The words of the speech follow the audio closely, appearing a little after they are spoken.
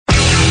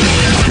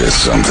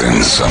Just something.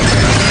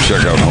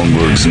 Check out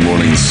Holmberg's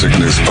Morning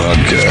Sickness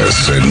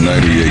Podcast at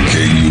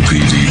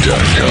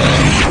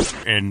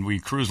 98kupd.com. And we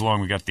cruise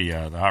along. We got the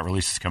hot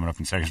releases coming up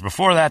in seconds.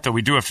 Before that, though,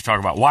 we do have to talk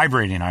about why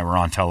Brady and I were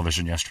on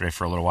television yesterday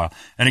for a little while.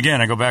 And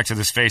again, I go back to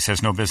this face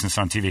has no business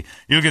on TV.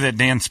 You look at that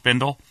Dan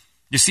Spindle.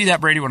 You see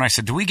that, Brady, when I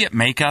said, do we get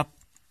makeup?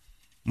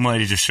 The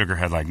lady just shook her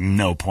head like,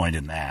 no point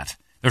in that.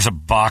 There's a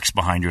box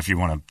behind you if you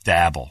want to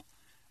dabble.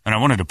 And I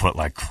wanted to put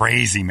like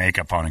crazy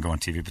makeup on and go on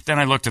TV. But then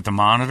I looked at the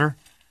monitor,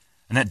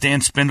 and that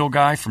Dan Spindle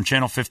guy from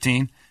Channel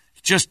 15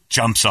 just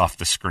jumps off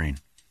the screen.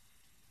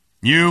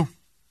 You're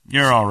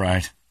all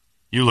right.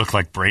 You look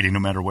like Brady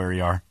no matter where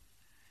you are.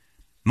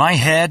 My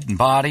head and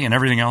body and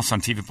everything else on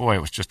TV, boy,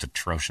 it was just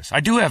atrocious. I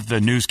do have the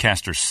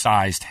newscaster's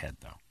sized head,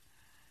 though.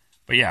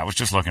 But yeah, I was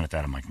just looking at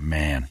that. I'm like,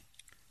 man,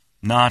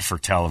 not for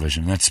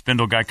television. And that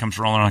Spindle guy comes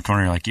rolling on the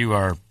corner. You're like, you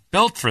are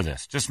built for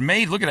this. Just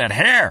made. Look at that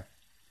hair.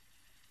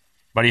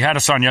 But he had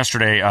us on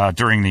yesterday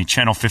during the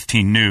Channel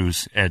 15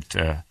 news.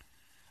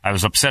 I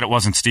was upset it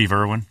wasn't Steve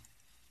Irwin,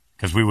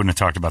 because we wouldn't have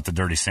talked about the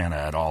Dirty Santa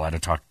at all. I'd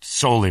have talked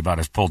solely about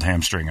his pulled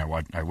hamstring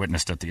I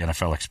witnessed at the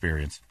NFL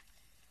Experience.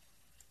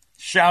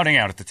 Shouting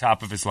out at the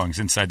top of his lungs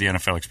inside the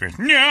NFL Experience,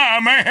 "Yeah,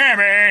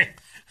 Miami!"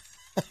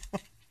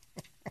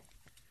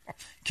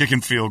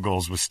 Kicking field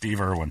goals with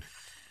Steve Irwin.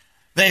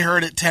 They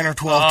heard it 10 or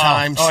 12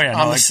 times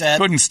on the set.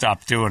 Couldn't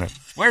stop doing it.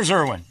 Where's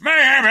Irwin?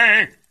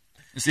 Miami!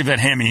 Let's see if that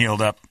hammy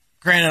healed up.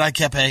 Granted, I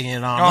kept hanging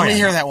it on. Let me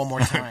hear that one more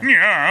time.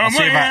 Yeah, I'll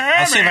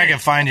see if I can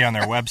find you on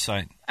their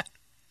website.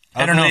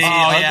 I don't know.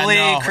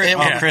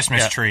 Ugly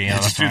Christmas tree. Yeah,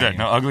 just do that.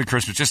 No, ugly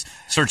Christmas. Just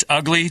search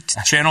ugly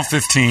Channel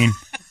 15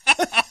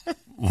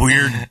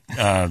 weird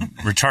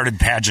retarded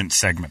pageant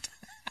segment.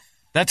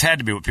 That's had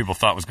to be what people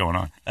thought was going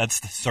on. That's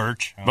the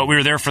search. But we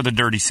were there for the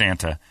Dirty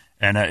Santa,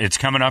 and it's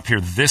coming up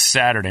here this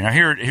Saturday. Now,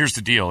 here's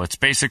the deal. It's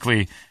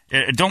basically,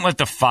 don't let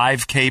the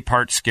 5K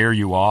part scare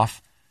you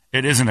off.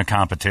 It isn't a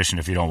competition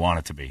if you don't want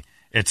it to be.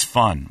 It's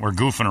fun. We're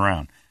goofing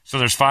around. So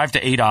there's 5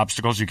 to 8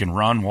 obstacles. You can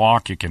run,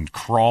 walk, you can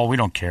crawl. We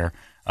don't care.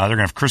 They're going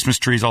to have Christmas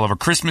trees all over.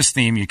 Christmas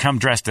theme. You come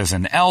dressed as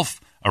an elf,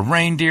 a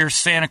reindeer,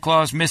 Santa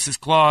Claus, Mrs.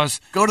 Claus.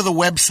 Go to the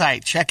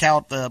website. Check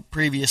out the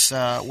previous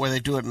where they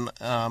do it in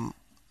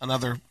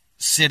another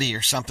city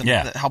or something.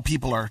 Yeah. How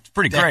people are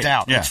pretty decked great.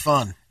 out. Yeah. It's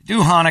fun.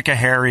 Do Hanukkah,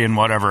 Harry, and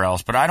whatever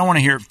else. But I don't want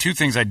to hear two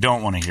things I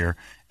don't want to hear.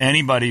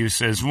 Anybody who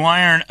says,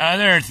 why aren't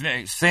other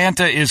things?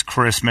 Santa is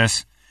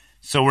Christmas,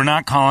 so we're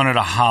not calling it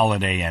a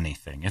holiday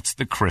anything. It's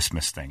the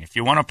Christmas thing. If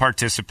you want to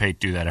participate,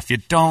 do that. If you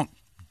don't.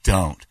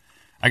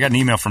 I got an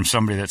email from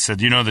somebody that said,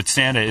 that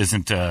Santa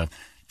isn't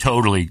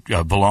totally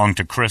belong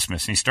to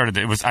Christmas. And he started,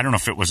 I don't know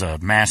if it was a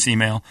mass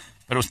email,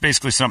 but it was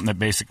basically something that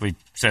basically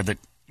said that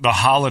the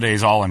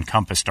holidays all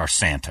encompassed our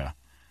Santa.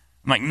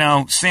 I'm like,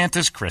 no,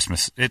 Santa's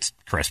Christmas. It's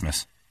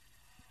Christmas.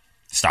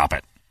 Stop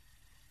it.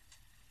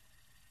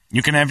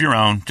 You can have your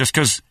own. Just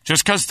because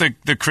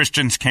the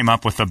Christians came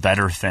up with a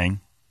better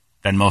thing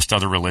than most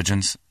other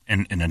religions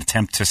in an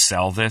attempt to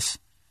sell this.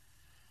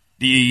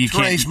 You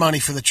can't raise money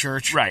for the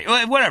church. Right.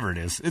 Whatever it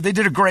is. They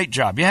did a great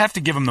job. You have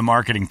to give them the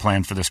marketing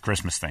plan for this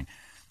Christmas thing,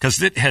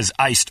 because it has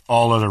iced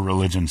all other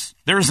religions.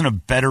 There isn't a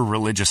better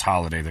religious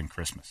holiday than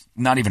Christmas.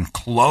 Not even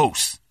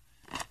close.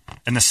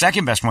 And the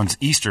second best one's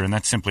Easter, and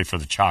that's simply for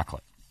the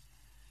chocolate.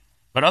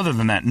 But other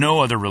than that,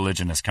 no other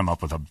religion has come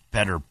up with a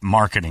better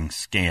marketing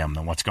scam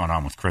than what's going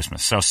on with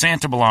Christmas. So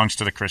Santa belongs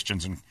to the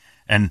Christians,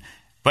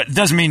 but it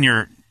doesn't mean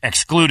you're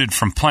excluded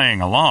from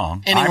playing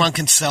along. Anyone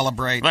can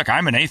celebrate. Look,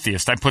 I'm an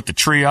atheist. I put the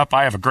tree up.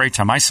 I have a great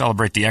time. I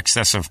celebrate the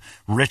excess of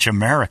rich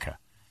America.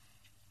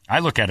 I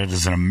look at it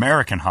as an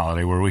American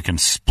holiday where we can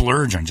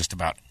splurge on just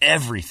about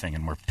everything,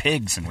 and we're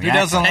pigs, and we Who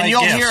doesn't like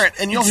you'll gifts. hear it,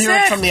 and you'll hear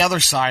it from the other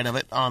side of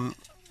it. Not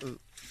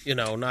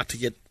to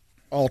get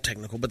all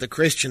technical, but the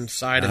Christian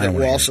side of it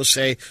will also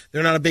say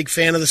they're not a big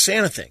fan of the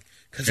Santa thing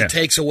because it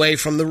takes away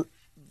from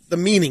the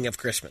meaning of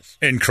Christmas.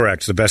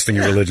 Incorrect. It's the best thing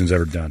your religion's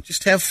ever done.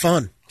 Just have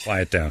fun.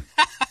 Quiet down.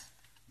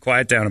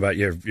 Quiet down about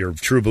your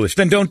true beliefs.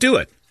 Then don't do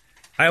it.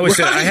 I always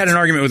said, I had an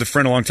argument with a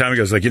friend a long time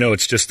ago. It's like,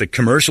 it's just the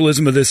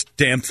commercialism of this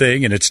damn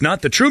thing, and it's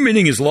not, the true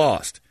meaning is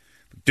lost.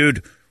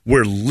 Dude,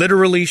 we're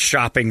literally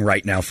shopping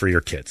right now for your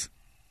kids.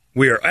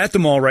 We are at the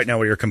mall right now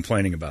where you're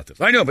complaining about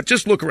this. I know, but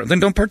just look around. Then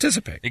don't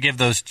participate. They give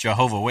those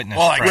Jehovah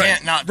Witnesses I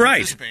can't not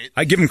participate.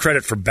 I give them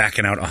credit for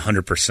backing out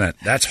 100%.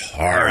 That's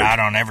hard. They're out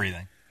on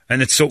everything.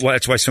 And that's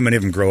why so many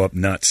of them grow up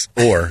nuts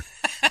or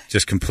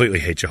just completely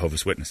hate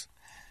Jehovah's Witness.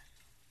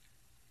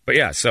 But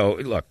yeah, so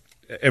look,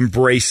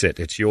 embrace it.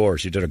 It's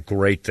yours. You did a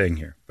great thing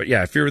here. But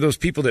yeah, if you're those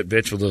people that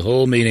bitch, well, the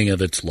whole meaning of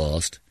it's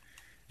lost,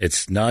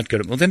 it's not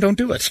good. Well, then don't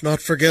do it. Let's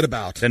not forget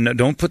about. Then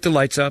don't put the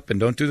lights up and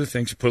don't do the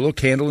things. Put a little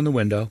candle in the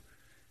window.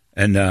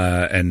 And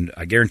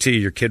I guarantee you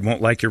your kid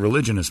won't like your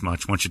religion as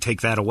much once you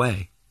take that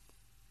away.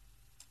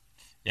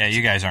 Yeah,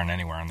 you guys aren't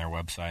anywhere on their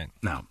website.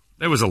 No.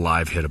 There was a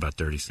live hit about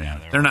Dirty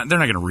Santa. They're not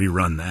going to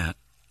rerun that.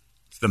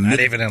 It's the not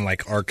even in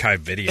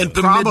archive videos. And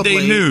the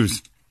midday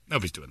news.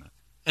 Nobody's doing that.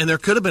 And there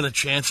could have been a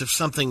chance if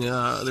something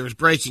there was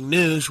breaking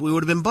news, we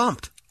would have been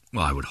bumped.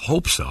 Well, I would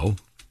hope so.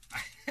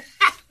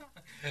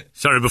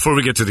 Sorry, before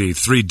we get to the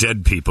 3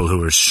 dead people who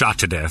were shot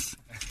to death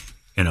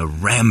in a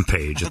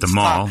rampage at the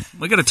mall,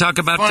 we got to talk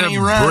about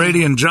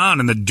Brady and John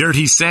and the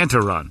Dirty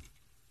Santa run.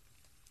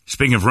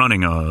 Speaking of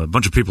running, a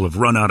bunch of people have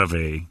run out of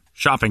a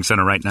shopping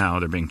center right now.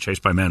 They're being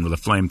chased by men with a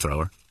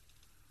flamethrower.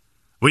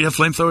 We have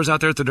flamethrowers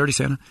out there at the Dirty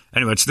Santa?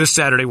 Anyway, it's this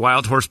Saturday,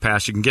 Wild Horse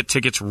Pass. You can get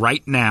tickets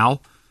right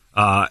now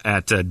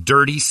at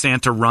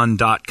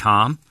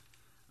dirtysantarun.com.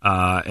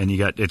 And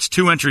it's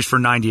 2 entries for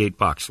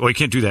 $98. Well, you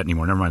can't do that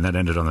anymore. Never mind. That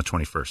ended on the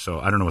 21st. So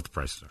I don't know what the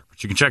prices are.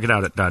 But you can check it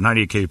out at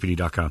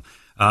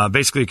 98kupd.com.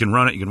 Basically, you can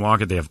run it. You can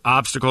walk it. They have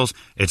obstacles.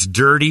 It's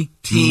dirty,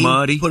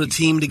 muddy. Put a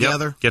team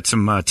together. Yep. Get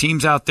some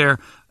teams out there.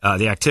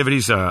 The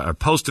activities are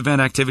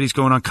post-event activities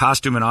going on.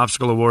 Costume and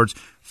obstacle awards.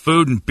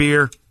 Food and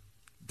beer.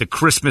 The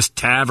Christmas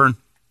Tavern.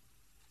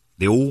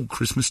 The old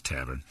Christmas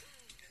Tavern.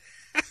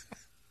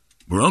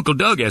 Where Uncle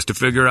Doug has to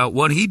figure out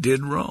what he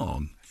did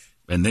wrong.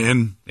 And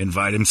then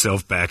invite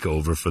himself back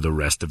over for the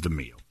rest of the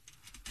meal.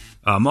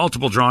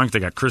 Multiple drawings. They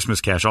got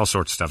Christmas cash, all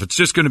sorts of stuff. It's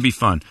just going to be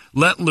fun.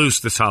 Let loose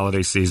this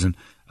holiday season.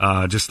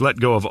 Just let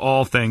go of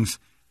all things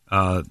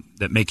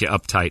that make you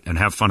uptight and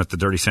have fun at the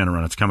Dirty Santa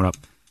Run. It's coming up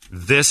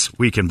this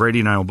weekend. Brady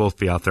and I will both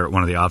be out there at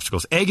one of the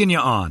obstacles, egging you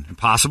on, and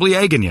possibly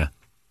egging you.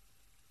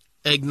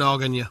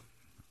 Eggnogging you.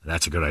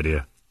 That's a good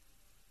idea.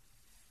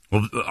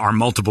 Well, our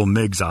multiple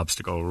MIGs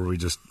obstacle where we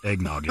just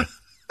eggnog you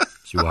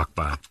as you walk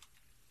by.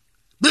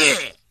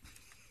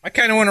 I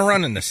kind of want to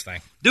run in this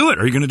thing. Do it.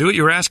 Are you going to do it?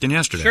 You were asking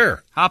yesterday.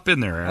 Sure. Hop in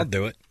there, Aaron. I'll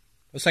do it.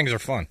 Those things are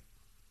fun.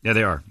 Yeah,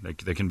 they are.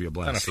 They can be a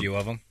blast. Done a few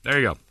of them. There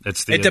you go.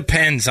 It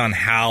depends on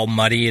how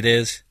muddy it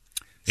is.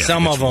 Yeah,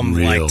 some of them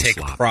take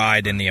sloppy.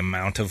 pride in the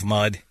amount of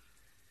mud.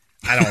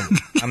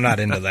 I'm not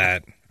into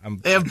that.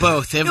 They have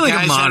both. They have you like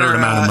guys a moderate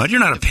amount of mud. You're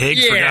not a pig,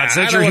 for God's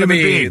sake. You're a human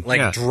being.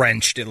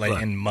 Drenched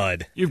in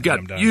mud. You've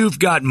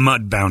got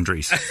mud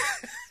boundaries.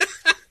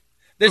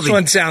 This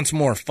one sounds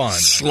more fun.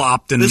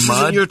 Slopped in this mud.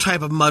 This isn't your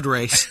type of mud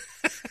race.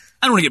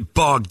 I don't want to get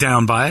bogged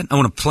down by it. I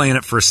want to play in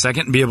it for a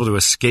second and be able to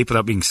escape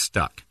without being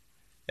stuck.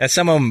 Yeah,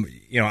 some of them,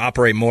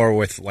 operate more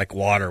with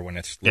water when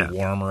it's a little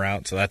warmer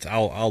out. So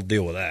I'll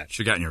deal with that.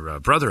 Should have gotten your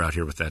brother out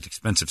here with that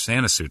expensive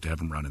Santa suit to have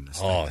him run in this.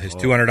 Oh, his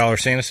 $200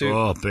 Santa suit.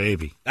 Oh,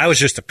 baby, that was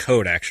just a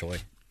coat, actually.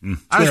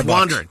 I was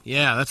wondering.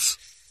 Yeah,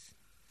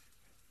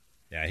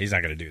 Yeah, he's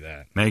not going to do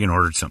that. Megan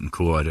ordered something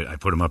cool. I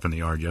put him up in the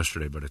yard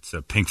yesterday, but it's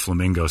a pink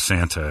flamingo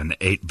Santa and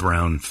 8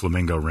 brown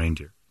flamingo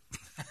reindeer.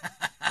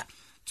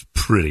 It's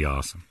pretty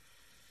awesome.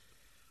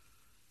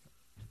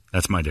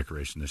 That's my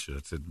decoration this year.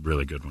 It's a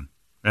really good one.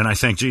 And I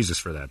thank Jesus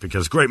for that,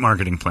 because great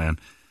marketing plan.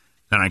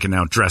 And I can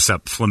now dress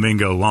up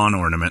flamingo lawn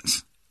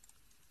ornaments.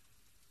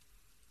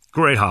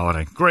 Great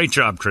holiday. Great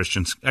job,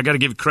 Christians. I got to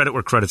give you credit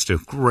where credit's due.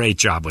 Great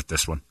job with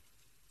this one.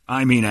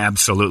 I mean,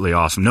 absolutely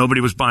awesome. Nobody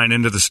was buying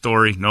into the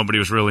story. Nobody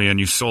was really in.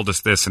 You sold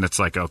us this, and it's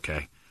like,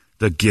 okay,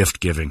 the gift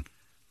giving.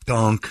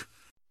 Dunk.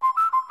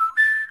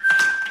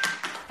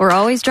 We're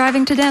always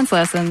driving to dance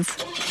lessons.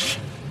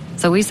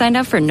 So we signed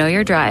up for Know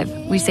Your Drive.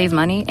 We save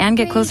money and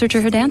get closer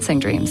to her dancing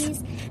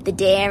dreams. The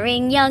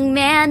daring young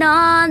man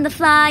on the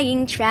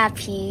flying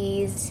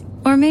trapeze.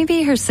 Or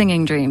maybe her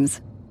singing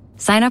dreams.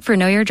 Sign up for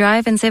Know Your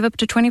Drive and save up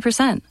to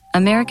 20%.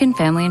 American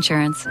Family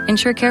Insurance.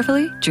 Insure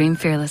carefully, dream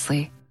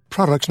fearlessly.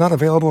 Products not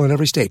available in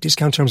every state.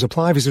 Discount terms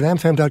apply. Visit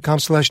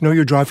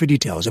amfam.com/knowyourdrive for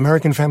details.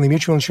 American Family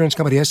Mutual Insurance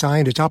Company, SI,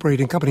 and its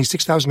operating company,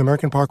 6000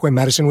 American Parkway,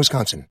 Madison,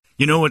 Wisconsin.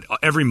 You know what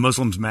every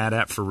Muslim's mad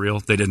at for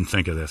real? They didn't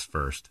think of this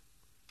first.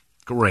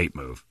 Great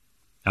move.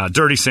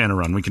 Dirty Santa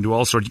run. We can do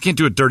all sorts. You can't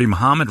do a Dirty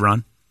Muhammad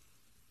run.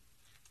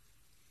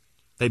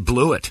 They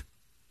blew it.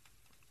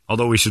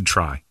 Although we should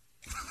try.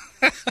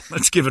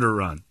 Let's give it a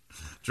run.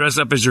 Dress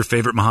up as your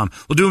favorite Muhammad.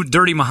 We'll do a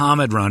Dirty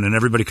Muhammad run, and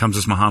everybody comes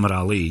as Muhammad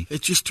Ali.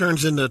 It just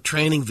turns into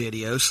training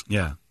videos.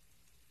 Yeah.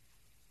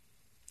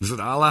 Is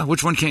it Allah?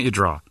 Which one can't you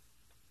draw?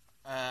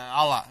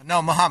 Allah.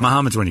 No, Muhammad.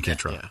 Muhammad's one you can't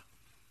draw. Yeah.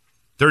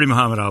 Dirty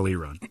Muhammad Ali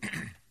run.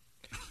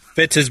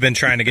 Fitz has been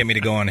trying to get me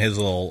to go on his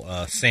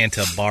little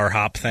Santa bar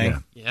hop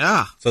thing.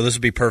 Yeah. So this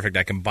would be perfect.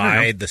 I can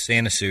buy the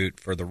Santa suit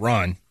for the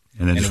run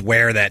and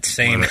wear that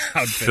same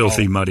outfit.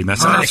 Filthy, muddy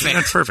mess.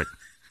 That's perfect.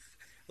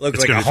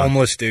 Looks like a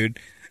homeless dude.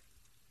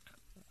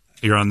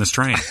 You're on this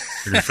train.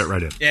 You're going to fit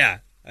right in. Yeah.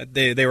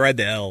 They ride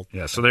the L.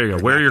 Yeah, so there you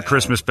go. Wear your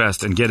Christmas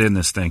best and get in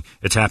this thing.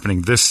 It's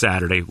happening this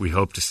Saturday. We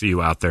hope to see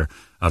you out there.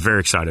 Very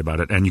excited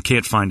about it. And you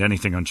can't find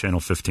anything on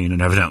Channel 15,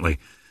 and evidently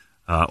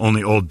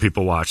only old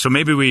people watch. So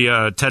maybe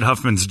Ted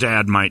Huffman's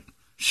dad might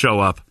show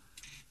up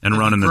and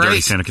run in the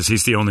Dirty Santa, because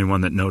he's the only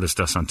one that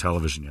noticed us on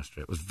television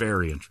yesterday. It was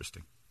very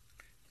interesting.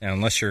 Now,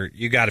 unless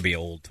you got to be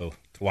old to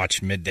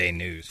watch midday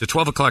news. The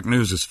 12 o'clock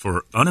news is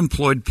for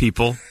unemployed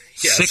people,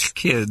 sick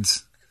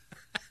kids.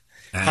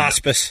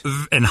 Hospice.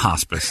 And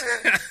hospice.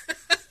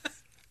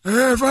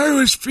 If I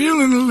was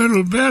feeling a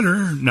little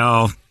better.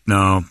 No.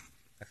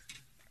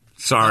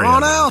 Sorry. Come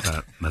on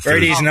out.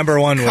 Brady's number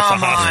one with the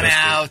hospice. Come on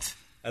out.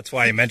 That's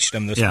why I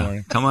mentioned him this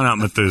morning. Come on out,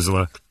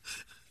 Methuselah.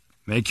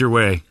 Make your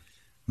way.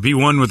 Be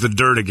one with the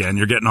dirt again.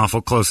 You're getting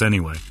awful close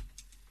anyway.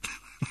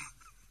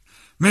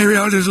 Maybe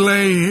I'll just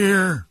lay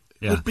here.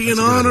 Yeah, It'd be an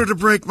honor to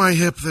break my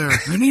hip there.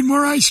 I need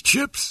more ice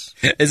chips.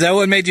 Is that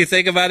what made you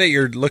think about it?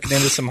 You're looking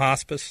into some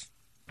hospice?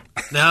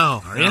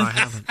 No, I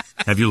haven't.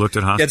 Have you looked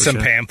at hospice Get some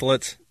yet?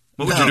 pamphlets.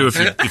 What would you do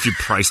if you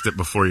priced it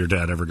before your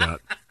dad ever got?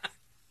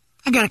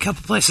 I got a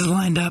couple places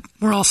lined up.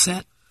 We're all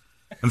set.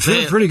 I'm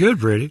feeling pretty good,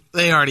 Brady.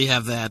 They already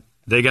have that.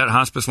 They got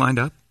hospice lined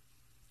up?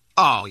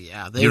 Oh,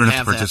 yeah. You don't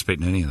have to participate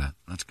in any of that.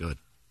 That's good.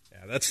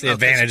 Yeah, that's the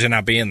advantage of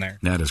not being there.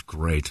 That is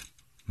great.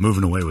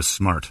 Moving away was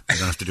smart. You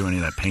don't have to do any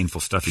of that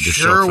painful stuff. You just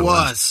Sure show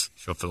was.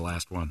 Show up for the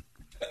last one.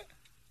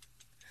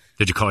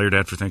 Did you call your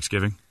dad for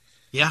Thanksgiving?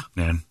 Yeah.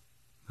 Man,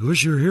 I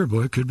wish you were here,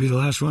 boy. It could be the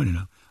last one, you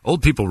know.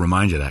 Old people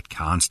remind you that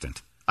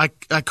constant. I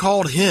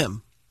called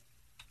him.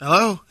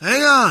 Hello?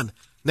 Hang on.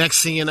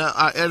 Next thing you know,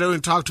 I don't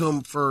even talk to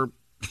him for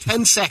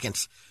 10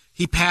 seconds.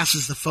 He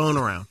passes the phone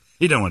around.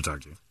 He don't want to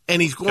talk to you.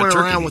 And he's going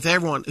around with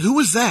everyone. Who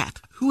is that?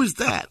 Who is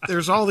that?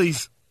 There's all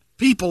these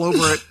people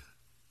over at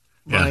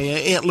my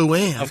Aunt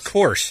Luann. Of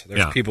course.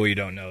 There's people you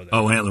don't know.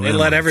 Oh, Aunt Luann. They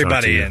let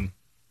everybody in.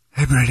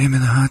 Hey, Brady, I'm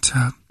in the hot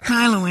tub.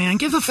 Hi, Luann.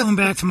 Give the phone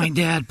back to my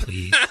dad,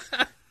 please.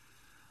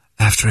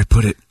 After I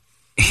put it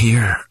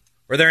here.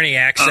 Were there any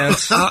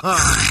accents?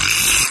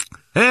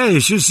 Hey, you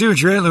should see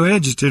what your Aunt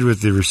Luann just did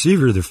with the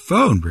receiver of their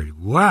phone, Brady.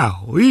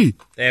 Wow.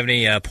 They have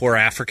any poor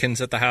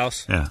Africans at the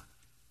house? Yeah.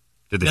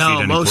 Did they feed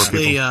any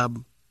mostly poor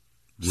people?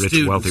 Rich,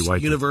 students, wealthy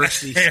white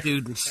university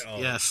students.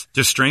 Yes.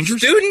 Just strangers?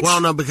 Students?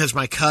 Well, no, because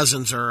my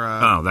cousins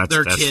are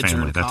their that's kids family.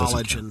 are in That doesn't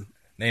college. count. And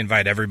They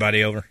invite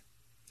everybody over?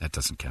 That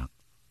doesn't count.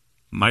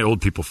 My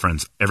old people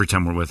friends, every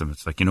time we're with them,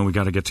 it's like, we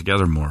got to get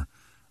together more.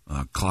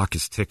 Clock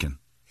is ticking.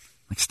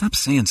 Like, stop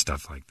saying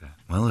stuff like that.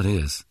 Well, it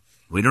is.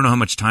 We don't know how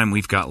much time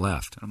we've got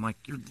left. I'm like,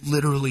 you're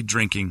literally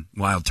drinking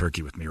wild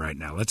turkey with me right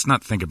now. Let's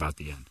not think about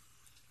the end.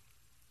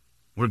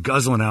 We're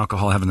guzzling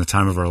alcohol, having the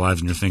time of our lives,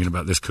 and you're thinking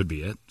about this could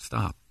be it.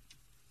 Stop.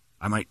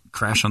 I might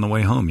crash on the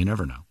way home. You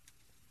never know.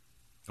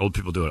 Old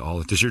people do it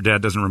all. Does your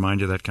dad doesn't remind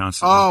you of that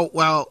constantly? Oh,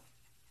 well,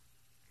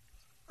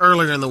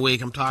 earlier in the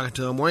week, I'm talking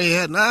to him. Where you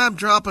heading? I'm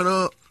dropping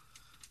up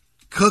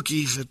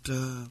cookies at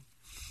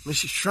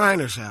Mrs.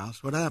 Schreiner's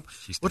house. What happened?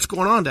 What's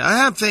going on there?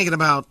 I'm thinking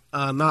about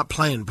not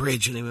playing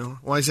bridge anymore.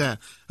 Why is that?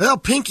 Well,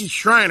 Pinky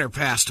Schreiner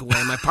passed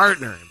away, my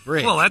partner in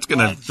bridge. Well, that's going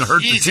to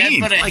hurt the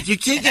team. Like, you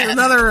can't get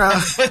another...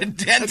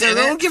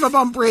 don't give up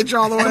on bridge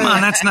all the way. Come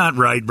on, that's not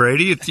right,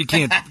 Brady. You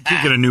can't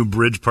get a new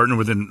bridge partner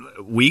within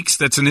weeks.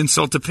 That's an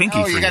insult to Pinky.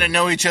 Oh, you got to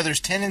know each other's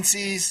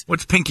tendencies.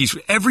 What's Pinky's?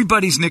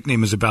 Everybody's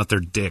nickname is about their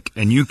dick,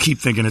 and you keep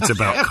thinking it's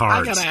about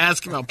cards. I got to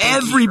ask him about Pinky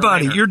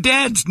Everybody. Schreiner. Your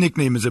dad's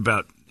nickname is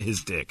about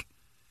his dick.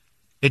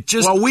 It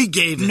just... Well, we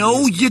gave him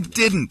No, his you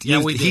nickname. didn't.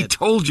 Yeah, we did. He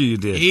told you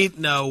did.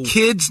 No.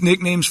 Kids'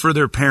 nicknames for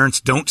their parents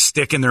don't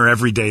stick in their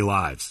everyday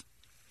lives.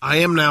 I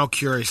am now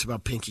curious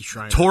about Pinky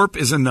Schreiner. Torp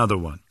is another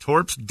one.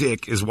 Torp's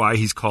dick is why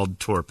he's called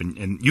Torp.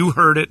 And you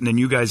heard it, and then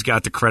you guys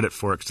got the credit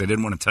for it because they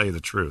didn't want to tell you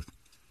the truth.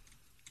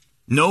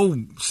 No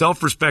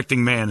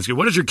self-respecting man is good.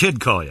 What does your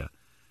kid call you?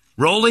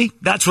 Rolly?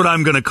 That's what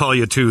I'm going to call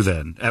you too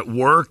then. At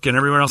work and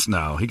everywhere else?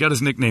 No. He got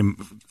his nickname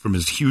from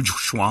his huge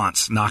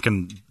schwanz,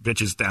 knocking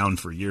bitches down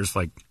for years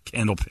like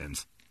candle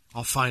pins.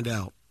 I'll find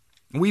out.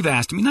 We've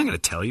asked him. He's not going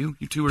to tell you.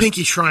 You two are...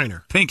 Pinky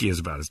Schreiner. Pinky is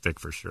about his dick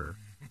for sure.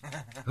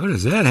 What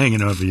is that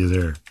hanging off of you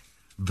there?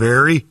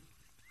 Barry?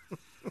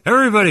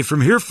 Everybody,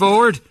 from here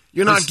forward...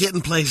 You're not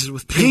getting places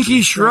with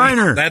Pinky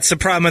Schreiner. That's the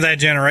problem with that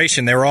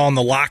generation. They were all in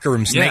the locker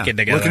rooms naked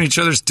together. Looking at each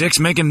other's dicks,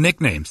 making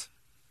nicknames.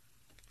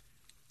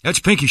 That's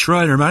Pinky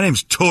Schreiner. My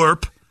name's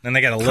Torp. Then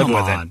they got to live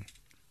with it.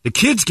 The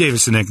kids gave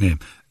us a nickname.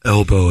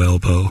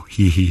 Elbow.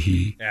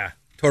 He. Yeah.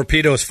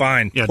 Torpedo's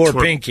fine. Yeah, Poor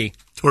Pinky.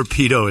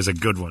 Torpedo is a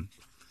good one.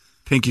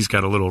 Pinky's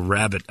got a little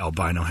rabbit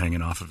albino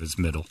hanging off of his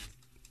middle.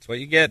 That's what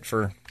you get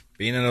for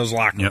being in those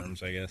locker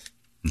rooms, I guess.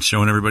 And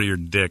showing everybody your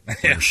dick when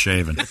you're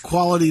shaving.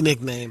 Quality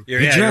nickname.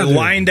 You're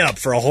lined up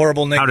for a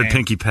horrible nickname. How did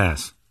Pinky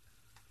pass?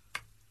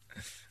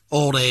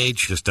 Old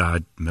age. Just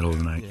died middle of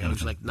the night. Yeah, it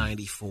was like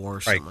 94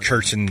 or something. Right,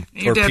 Kurtz and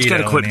Your dad's got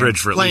to quit bridge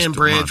for at least a month.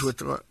 Playing bridge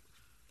with...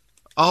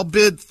 I'll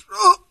bid...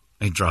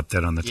 He dropped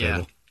that on the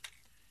table.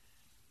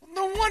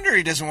 No wonder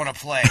he doesn't want to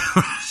play.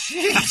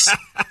 Jeez.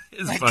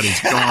 His buddy's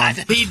gone.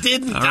 He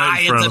didn't All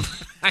die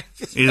right,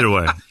 Either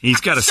way, he's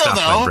got to stop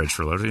that bridge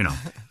for a little,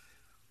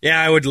 Yeah,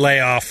 I would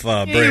lay off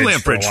bridge, you lay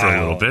off bridge for a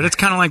little bit. It's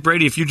kind of like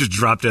Brady if you just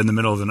dropped dead in the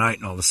middle of the night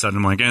and all of a sudden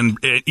I'm like, and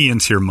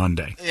Ian's here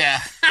Monday. Yeah.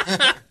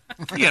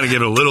 You got to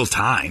give it a little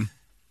time.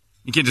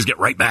 You can't just get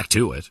right back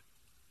to it.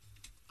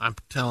 I'm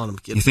telling him.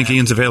 You think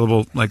Ian's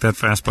available like that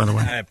fast, by the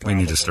way? We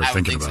need to start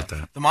thinking about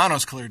that. The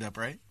mono's cleared up,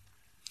 right?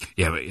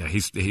 Yeah, but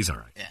he's all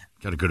right. Yeah.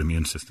 Got a good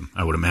immune system,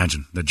 I would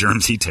imagine. The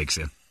germs he takes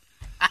in.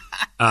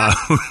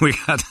 We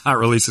got hot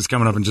releases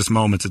coming up in just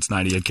moments. It's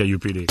 98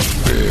 KUPD.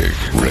 Big,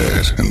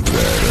 red, and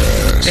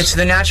badass. It's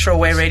the natural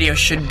way radio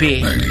should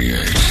be.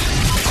 98.